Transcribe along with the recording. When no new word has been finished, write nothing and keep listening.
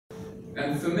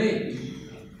And for me,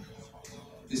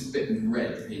 this bit in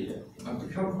red here, I've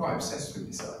become quite obsessed with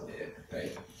this idea.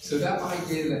 Okay? So that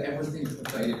idea that everything's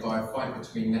pervaded by a fight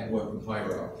between network and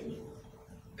hierarchy,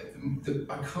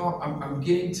 I'm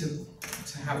beginning to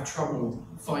have trouble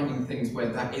finding things where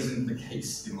that isn't the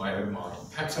case in my own mind.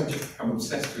 Perhaps I'm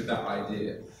obsessed with that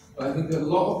idea. But I think that a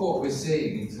lot of what we're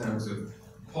seeing in terms of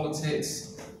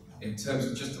politics, in terms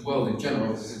of just the world in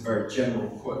general, this is a very general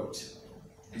quote,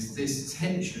 is this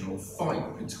tension or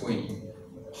fight between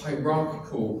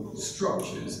hierarchical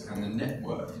structures and the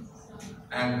network.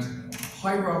 And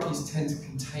hierarchies tend to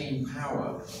contain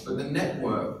power, but the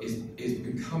network is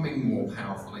becoming more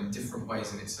powerful in different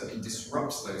ways, and it certainly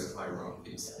disrupts those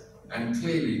hierarchies. And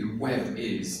clearly the web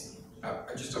is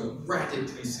just a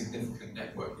radically significant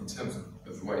network in terms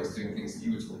of the way it's doing things that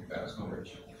you were talking about as well,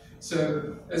 Rich.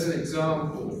 So, as an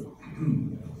example,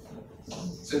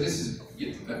 so this is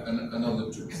another,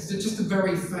 because just the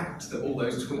very fact that all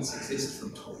those tweets exist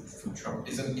from Trump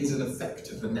is an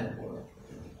effect of the network.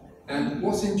 And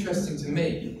what's interesting to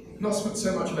me, not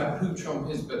so much about who Trump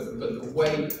is, but the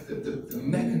way, the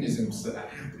mechanisms that are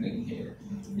happening here,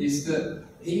 is that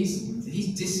he's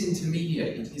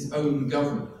disintermediated his own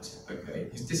government, okay?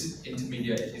 He's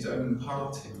disintermediated his own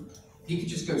party. He could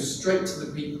just go straight to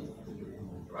the people,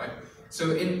 right?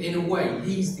 So in a way,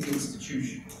 he's the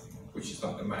institution, which is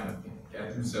like the man,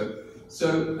 yeah? So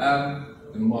the man,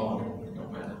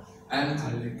 not man. And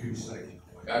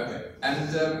okay,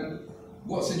 and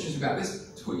what's interesting about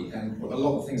this tweet, and a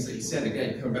lot of things that he said,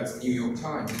 again, coming back to the New York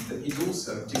Times, is that he's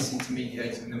also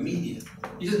disintermediating the media.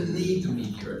 He doesn't need the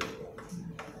media anymore.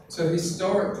 So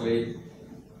historically,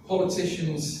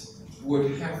 politicians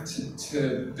would have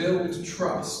to build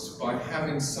trust by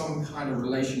having some kind of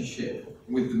relationship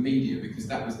with the media, because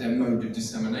that was their mode of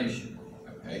dissemination,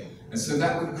 okay? And so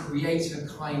that would create a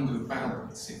kind of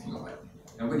balance, if you like.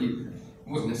 Now, really, it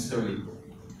wasn't necessarily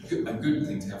a good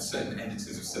thing to have certain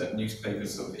editors of certain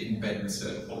newspapers sort of in bed with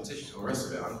certain politicians or the rest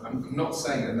of it. I'm not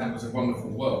saying that that was a wonderful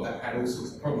world, that had all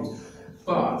sorts of problems.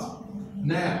 But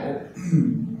now,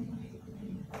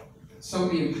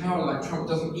 somebody in power like Trump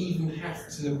doesn't even have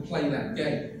to play that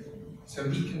game. So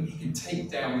he can take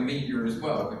down the media as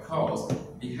well, because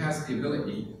he has the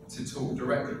ability to talk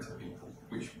directly to people,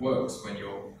 which works when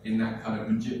you're in that kind of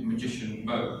magician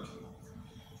mode.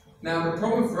 Now, the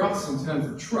problem for us in terms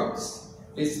of trust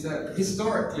is that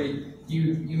historically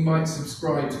you might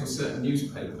subscribe to a certain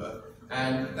newspaper,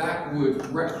 and that would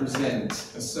represent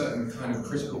a certain kind of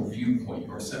critical viewpoint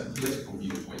or a certain political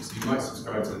viewpoint. So you might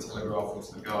subscribe to the Telegraph or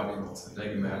to the Guardian or to the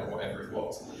Daily Mail or whatever it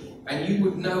was. And you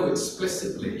would know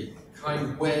explicitly kind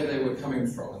of where they were coming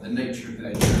from and the nature of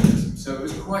their journalism. So it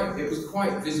was quite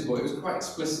visible, it was quite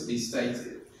explicitly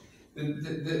stated.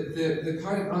 The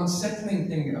kind of unsettling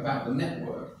thing about the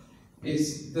network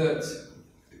is that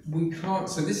we can't,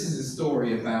 so this is a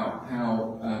story about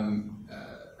how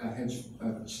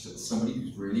somebody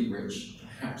who's really rich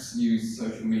perhaps used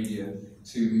social media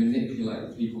to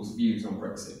manipulate people's views on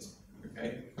Brexit,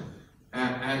 okay?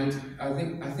 And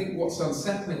I think what's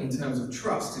unsettling in terms of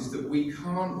trust is that we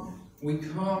can't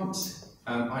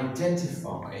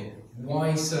identify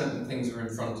why certain things are in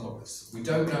front of us. We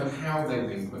don't know how they've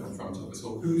been put in front of us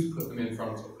or who's put them in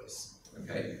front of us,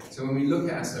 okay? So when we look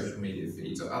at our social media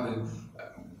feeds or other,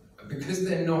 because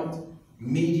they're not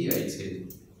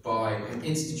mediated by an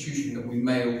institution that we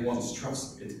may have once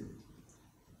trusted,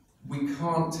 we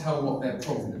can't tell what their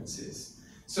provenance is.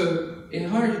 So in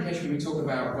higher education we talk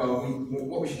about, well,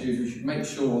 what we should do is we should make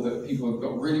sure that people have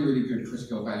got really, really good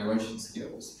critical evaluation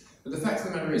skills. But the fact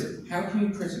of the matter is, how can you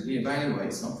critically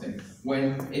evaluate something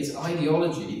when its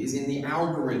ideology is in the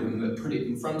algorithm that put it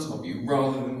in front of you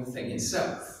rather than the thing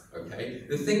itself? Okay,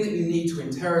 the thing that you need to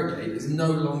interrogate is no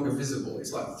longer visible.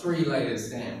 It's like 3 layers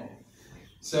down.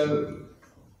 So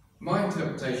my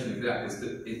interpretation of that is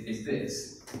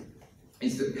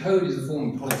that code is a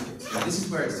form of politics. So this is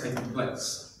where it's taking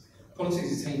place.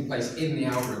 Politics is taking place in the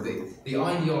algorithm. The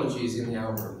ideology is in the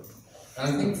algorithm. And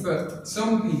I think for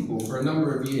some people, for a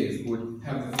number of years, would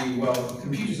have the view, well,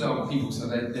 computers aren't people, so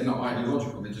they're not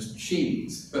ideological, they're just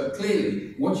machines. But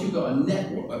clearly, once you've got a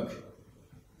network,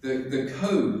 the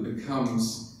code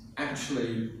becomes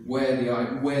actually where the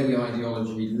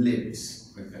ideology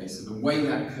lives. Okay, so the way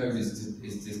that code is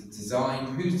designed,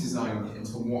 who's designing it, and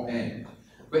to what end.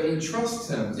 But in trust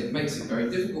terms, it makes it very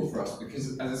difficult for us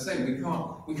because, as I say,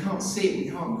 we can't see it,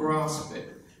 we can't grasp it.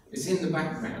 It's in the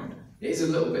background. It is a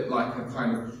little bit like a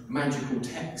kind of magical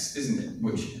text, isn't it?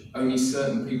 Which only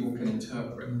certain people can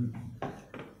interpret.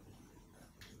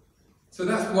 So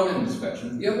that's one end of the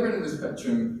spectrum. The other end of the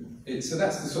spectrum so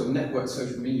that's the sort of network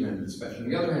social media end of the spectrum.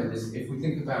 The other end is if we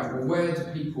think about, well, where do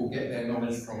people get their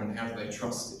knowledge from and how do they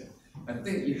trust it? I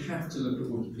think you have to look at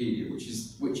Wikipedia, which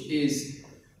is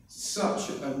such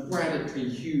a radically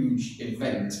huge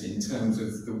event in terms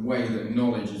of the way that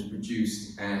knowledge is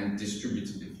produced and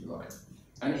distributed, if you like.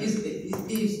 And it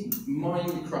is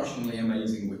mind-crushingly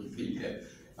amazing, Wikipedia.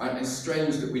 It's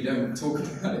strange that we don't talk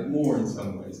about it more in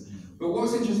some ways. But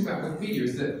what's interesting about Wikipedia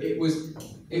is that it was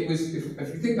if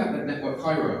you think about that network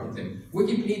hierarchy thing,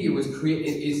 Wikipedia was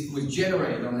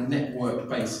generated on a network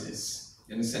basis,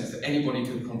 in the sense that anybody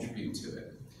could contribute to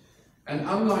it. And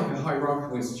unlike a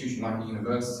hierarchical institution like a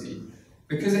university,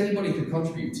 because anybody could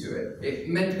contribute to it, it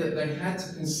meant that they had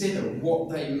to consider what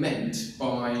they meant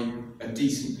by a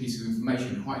decent piece of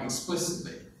information quite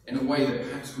explicitly, in a way that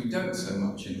perhaps we don't so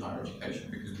much in higher education,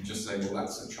 because we just say, well,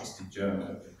 that's a trusted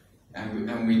journal.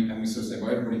 And we sort of say,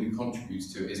 well, everybody who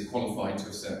contributes to it is qualified to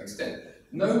a certain extent.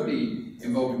 Nobody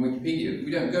involved in Wikipedia,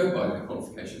 we don't go by the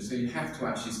qualifications, so you have to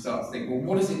actually start to think, well,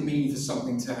 what does it mean for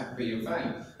something to be of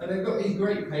value? And they've got these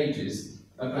great pages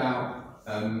about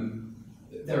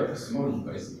their epistemology,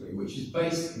 basically, which is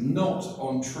based not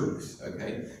on truth,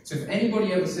 okay? So if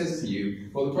anybody ever says to you,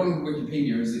 well, the problem with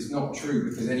Wikipedia is it's not true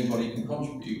because anybody can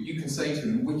contribute, you can say to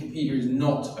them, Wikipedia is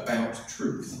not about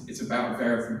truth. It's about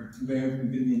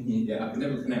verification. Yeah, I can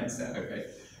never pronounce that, okay?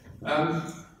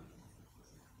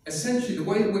 Essentially, the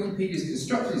way that Wikipedia is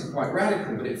constructed is quite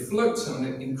radical, but it floats on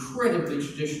an incredibly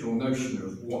traditional notion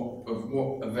of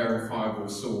what a verifiable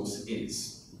source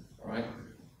is, right?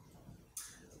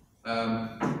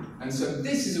 And so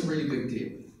this is a really big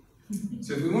deal.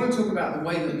 So if we want to talk about the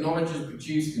way that knowledge is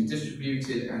produced and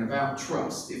distributed and about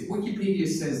trust, if Wikipedia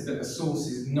says that a source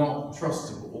is not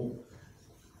trustable,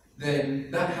 then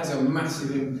that has a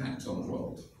massive impact on the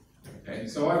world. Okay,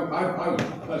 so I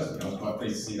personally, I was quite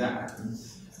pleased to see that happen.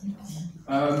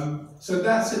 So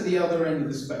that's at the other end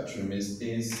of the spectrum, is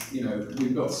you know,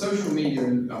 we've got social media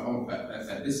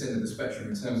at this end of the spectrum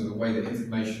in terms of the way that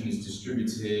information is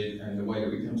distributed and the way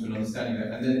that we come to an understanding of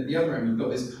it. And then at the other end, we've got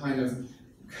this kind of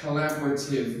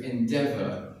collaborative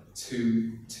endeavour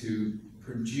to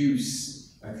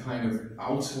produce a kind of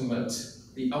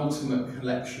the ultimate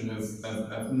collection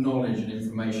of knowledge and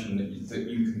information that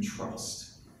you can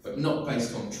trust, but not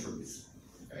based on truth.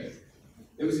 Okay?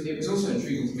 It was also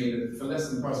intriguing to me that for less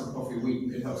than the price of coffee a week, you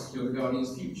could help secure the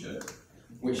Guardian's future.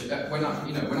 Which, when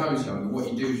I was younger,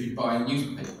 what you do is you buy a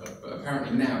newspaper, but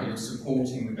apparently now you're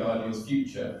supporting the Guardian's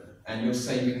future and you're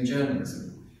saving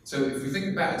journalism. So if we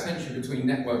think about a tension between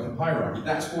network and hierarchy,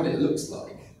 that's what it looks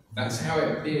like. That's how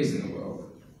it appears in the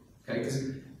world. Okay,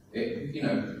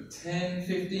 because 10,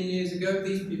 15 years ago,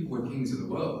 these people were kings of the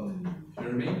world. Do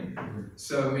you know what I mean?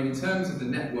 So, I mean, in terms of the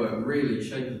network really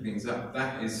shaking things up,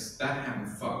 that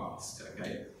happened fast,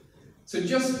 okay? So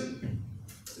just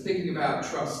thinking about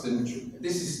trust, and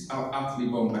this is utterly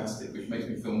bombastic, which makes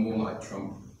me feel more like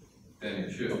Trump than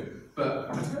it should. But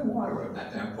I don't know why I wrote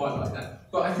that down quite like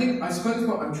that. But I suppose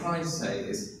what I'm trying to say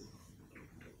is,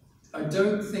 I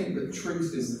don't think that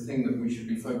truth is the thing that we should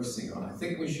be focusing on. I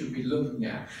think we should be looking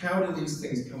at how do these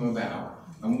things come about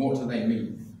and what do they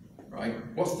mean, right?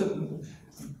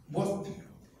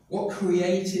 What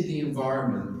created the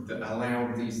environment that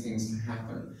allowed these things to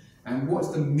happen? And what's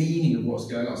the meaning of what's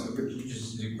going on? So you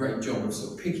just did a great job of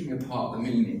sort of picking apart the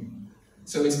meaning.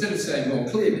 So instead of saying, well,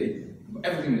 clearly,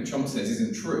 everything that Trump says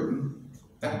isn't true,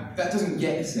 that doesn't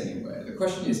get us anywhere. The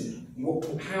question is,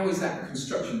 how is that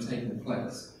construction taking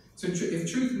place? So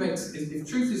if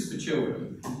truth is for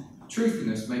children,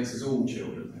 truthiness makes us all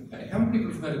children. Okay? How many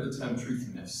people have heard of the term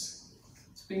truthiness?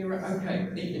 It's been around.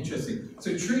 Okay, interesting.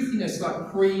 So truthiness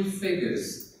like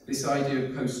prefigures this idea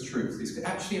of post-truth. It's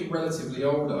actually a relatively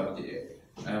old idea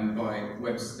by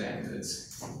web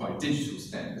standards, by digital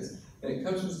standards, and it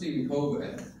comes from Stephen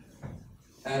Colbert.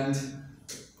 And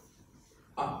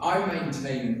I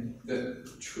maintain that.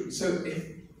 So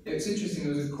it's interesting.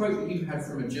 There was a quote that you had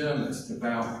from a journalist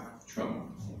about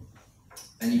Trump,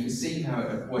 and you can see how it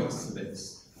equates to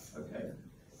this. Okay,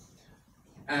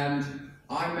 and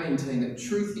I maintain that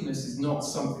truthiness is not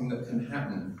something that can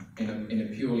happen in a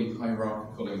purely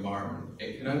hierarchical environment.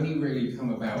 It can only really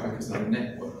come about because of a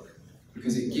network,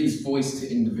 because it gives voice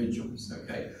to individuals.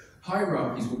 Okay,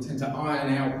 hierarchies will tend to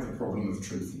iron out the problem of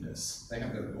truthiness. They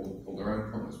have all their own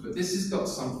problems, but this has got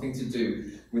something to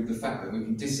do with the fact that we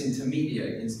can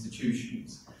disintermediate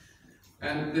institutions.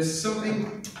 And there's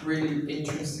something really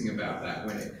interesting about that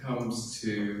when it comes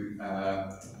to,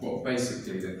 well,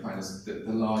 basically the kind of the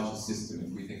larger system,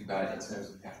 if we think about it in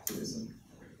terms of capitalism.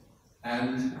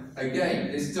 And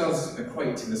again, this does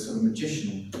equate to the sort of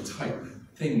magician type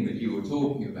thing that you were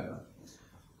talking about.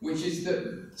 which is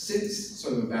that since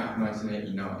sort of about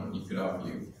 1989, you could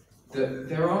argue, that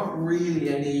there aren't really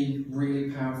any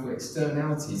really powerful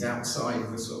externalities outside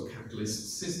of the sort of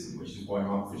capitalist system, which is why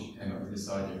Mark Fisher came up with this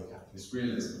idea of capitalist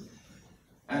realism.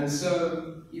 And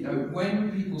so, you know,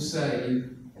 when people say,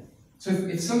 so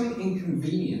if something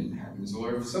inconvenient happens,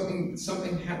 or if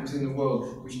something happens in the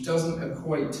world which doesn't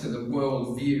equate to the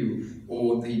worldview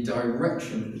or the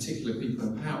direction of particular people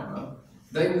in power,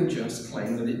 they will just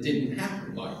claim that it didn't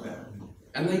happen like that.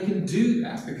 And they can do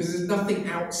that because there's nothing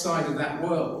outside of that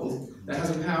world that has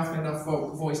a powerful enough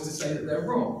voice to say that they're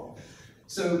wrong.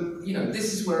 So, you know,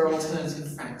 this is where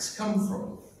alternative facts come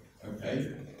from,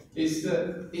 okay? Is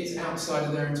that it's outside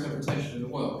of their interpretation of the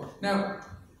world. Now,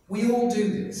 we all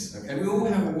do this, okay? We all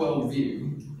have a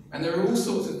worldview, and there are all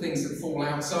sorts of things that fall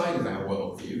outside of our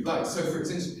worldview. Like, so for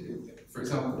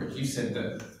example, Rick, you said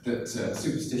that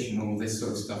superstition and all this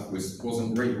sort of stuff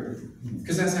wasn't real,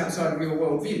 because that's outside of your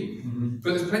worldview.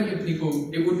 But there's plenty of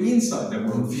people, it would be inside their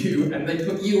worldview, and they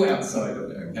put you outside of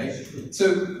it, okay?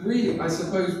 So really, I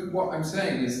suppose what I'm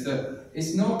saying is that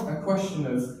it's not a question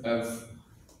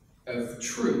of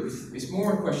truth, it's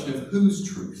more a question of whose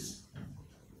truth.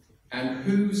 And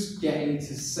who's getting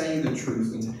to say the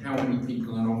truth and to how many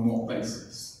people and on what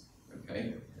basis,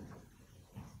 okay?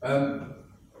 And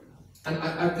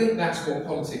I think that's what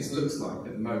politics looks like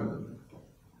at the moment.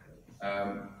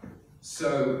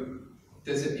 So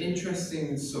there's an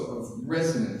interesting sort of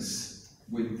resonance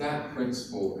with that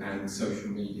principle and social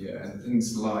media and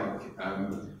things like,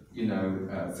 you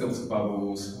know, filter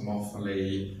bubbles,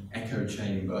 homophily, echo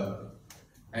chamber.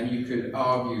 And you could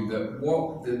argue that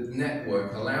what the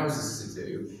network allows us to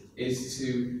do is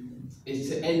to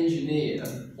engineer,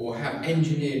 or have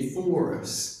engineered for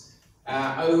us,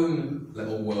 our own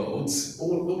little worlds,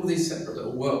 all these separate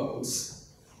little worlds,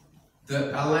 that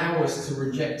allow us to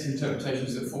reject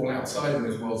interpretations that fall outside of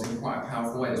those worlds in quite a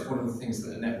powerful way. It's one of the things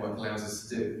that the network allows us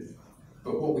to do.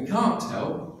 But what we can't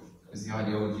tell, as the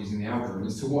ideologies in the algorithm,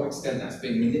 is to what extent that's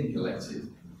being manipulated.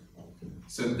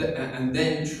 So and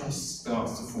then trust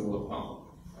starts to fall apart.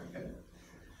 Okay.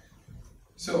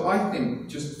 So I think,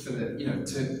 just for the, you know,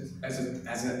 as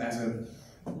a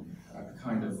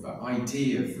kind of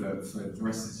idea for the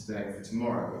rest of today, for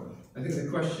tomorrow, I think the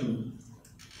question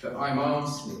that I'm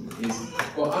asking is,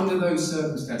 well, under those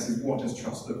circumstances, what does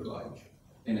trust look like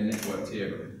in a networked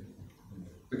era?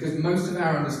 Because most of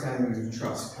our understandings of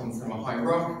trust come from a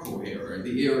hierarchical era,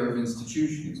 the era of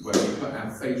institutions, where we put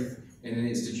our faith in an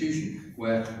institution,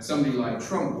 where somebody like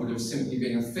Trump would have simply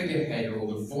been a figurehead or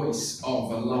the voice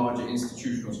of a larger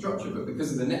institutional structure, but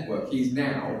because of the network, he's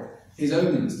now his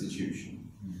own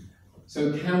institution.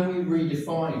 So can we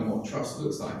redefine what trust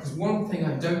looks like? Because one thing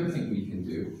I don't think we can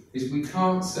do is we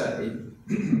can't say,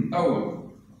 oh,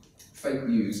 well, fake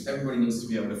news, everybody needs to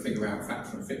be able to figure out fact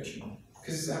from fiction,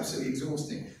 because it's absolutely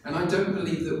exhausting. And I don't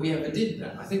believe that we ever did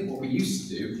that. I think what we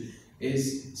used to do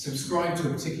is subscribe to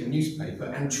a particular newspaper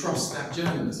and trust that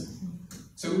journalism.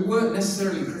 So we weren't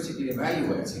necessarily critically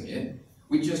evaluating it,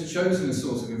 we'd just chosen a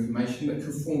source of information that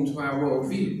conformed to our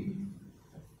worldview.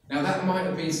 Now that might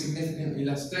have been significantly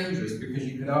less dangerous, because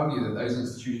you could argue that those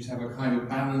institutions have a kind of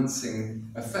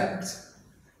balancing effect.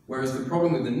 Whereas the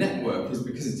problem with the network is,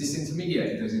 because it's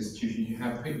disintermediated those institutions, you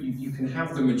can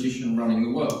have the magician running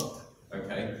the world,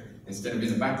 okay, instead of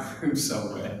in a back room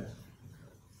somewhere.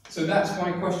 So that's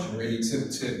my question, really,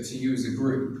 to you as a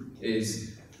group,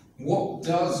 is what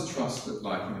does trust look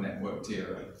like in a networked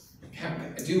era?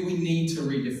 Do we need to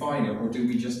redefine it, or do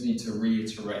we just need to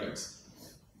reiterate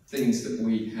things that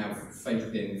we have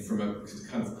faith in from a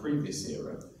kind of previous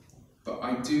era? But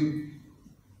I'm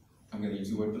going to use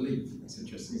the word believe, that's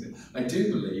interesting, isn't it? I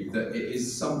do believe that it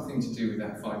is something to do with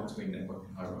that fight between network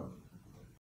and hierarchy.